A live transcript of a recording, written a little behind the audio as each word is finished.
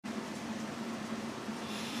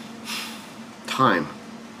Time.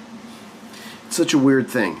 It's such a weird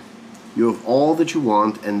thing. You have all that you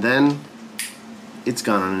want, and then it's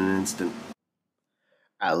gone in an instant.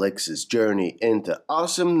 Alex's Journey into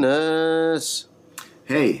Awesomeness.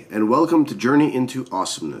 Hey, and welcome to Journey into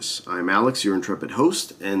Awesomeness. I'm Alex, your intrepid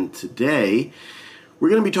host, and today we're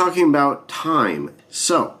going to be talking about time.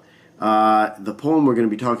 So, the poem we're going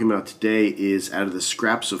to be talking about today is out of the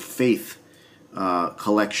Scraps of Faith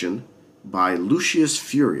collection by Lucius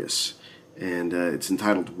Furius, and it's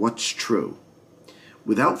entitled What's True?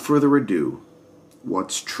 Without further ado,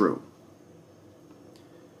 what's true?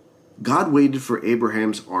 God waited for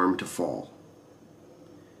Abraham's arm to fall.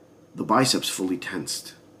 The biceps fully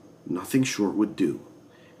tensed. Nothing short would do.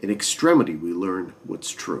 In extremity, we learn what's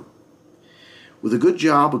true. With a good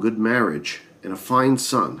job, a good marriage, and a fine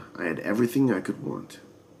son, I had everything I could want.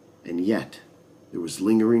 And yet, there was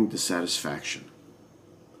lingering dissatisfaction.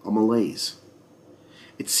 A malaise.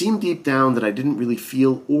 It seemed deep down that I didn't really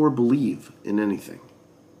feel or believe in anything.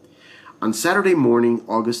 On Saturday morning,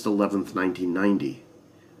 August 11th, 1990,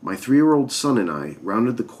 my 3-year-old son and I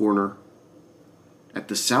rounded the corner at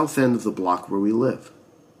the south end of the block where we live.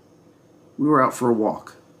 We were out for a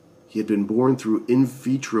walk. He had been born through in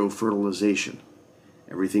vitro fertilization.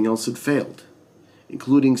 Everything else had failed,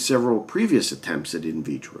 including several previous attempts at in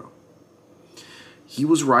vitro. He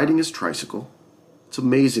was riding his tricycle. It's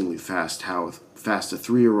amazingly fast how fast a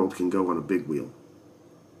 3-year-old can go on a big wheel.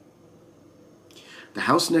 The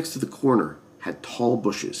house next to the corner had tall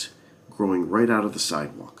bushes growing right out of the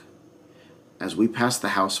sidewalk. As we passed the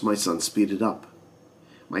house, my son speeded up.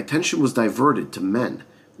 My attention was diverted to men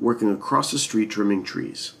working across the street trimming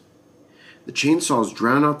trees. The chainsaws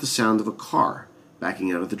drowned out the sound of a car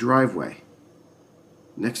backing out of the driveway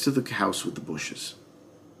next to the house with the bushes.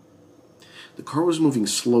 The car was moving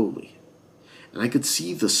slowly, and I could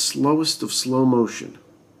see the slowest of slow motion.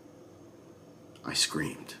 I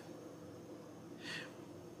screamed.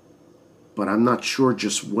 But I'm not sure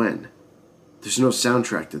just when. There's no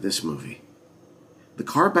soundtrack to this movie. The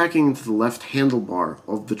car backing into the left handlebar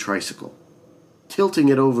of the tricycle, tilting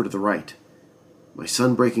it over to the right, my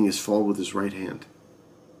son breaking his fall with his right hand.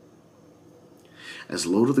 As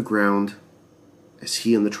low to the ground as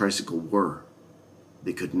he and the tricycle were,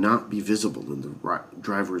 they could not be visible in the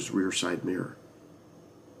driver's rear side mirror.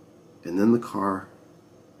 And then the car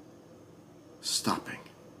stopping.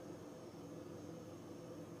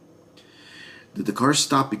 Did the car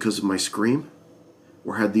stop because of my scream?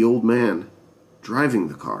 Or had the old man driving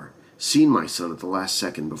the car seen my son at the last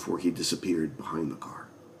second before he disappeared behind the car?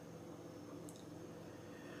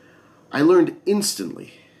 I learned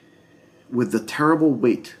instantly, with the terrible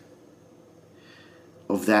weight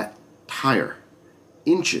of that tire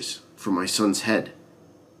inches from my son's head,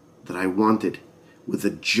 that I wanted, with a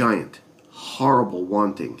giant, horrible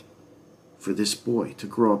wanting, for this boy to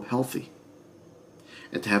grow up healthy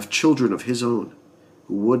and to have children of his own,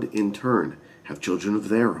 who would, in turn, have children of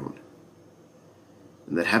their own.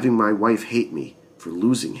 And that having my wife hate me for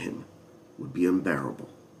losing him would be unbearable.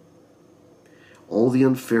 All the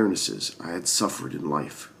unfairnesses I had suffered in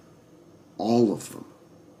life, all of them,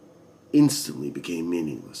 instantly became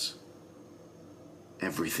meaningless.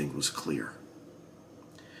 Everything was clear.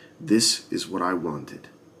 This is what I wanted.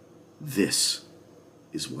 This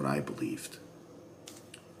is what I believed.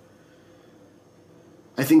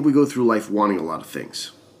 I think we go through life wanting a lot of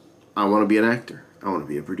things. I want to be an actor. I want to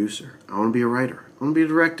be a producer. I want to be a writer. I want to be a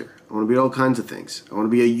director. I want to be all kinds of things. I want to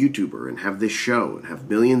be a YouTuber and have this show and have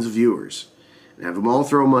millions of viewers and have them all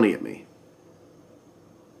throw money at me.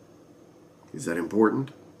 Is that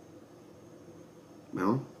important?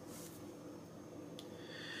 No.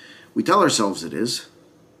 We tell ourselves it is,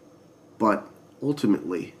 but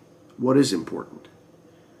ultimately, what is important?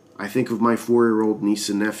 I think of my 4-year-old niece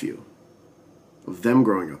and nephew, of them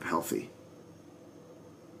growing up healthy,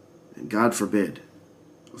 and God forbid,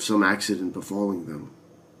 of some accident befalling them,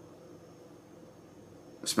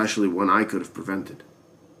 especially one I could have prevented.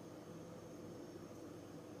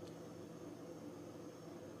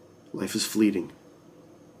 Life is fleeting,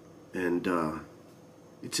 and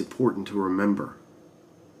it's important to remember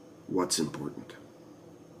what's important.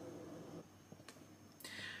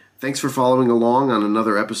 Thanks for following along on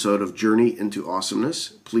another episode of Journey into Awesomeness.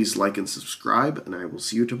 Please like and subscribe, and I will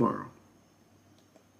see you tomorrow.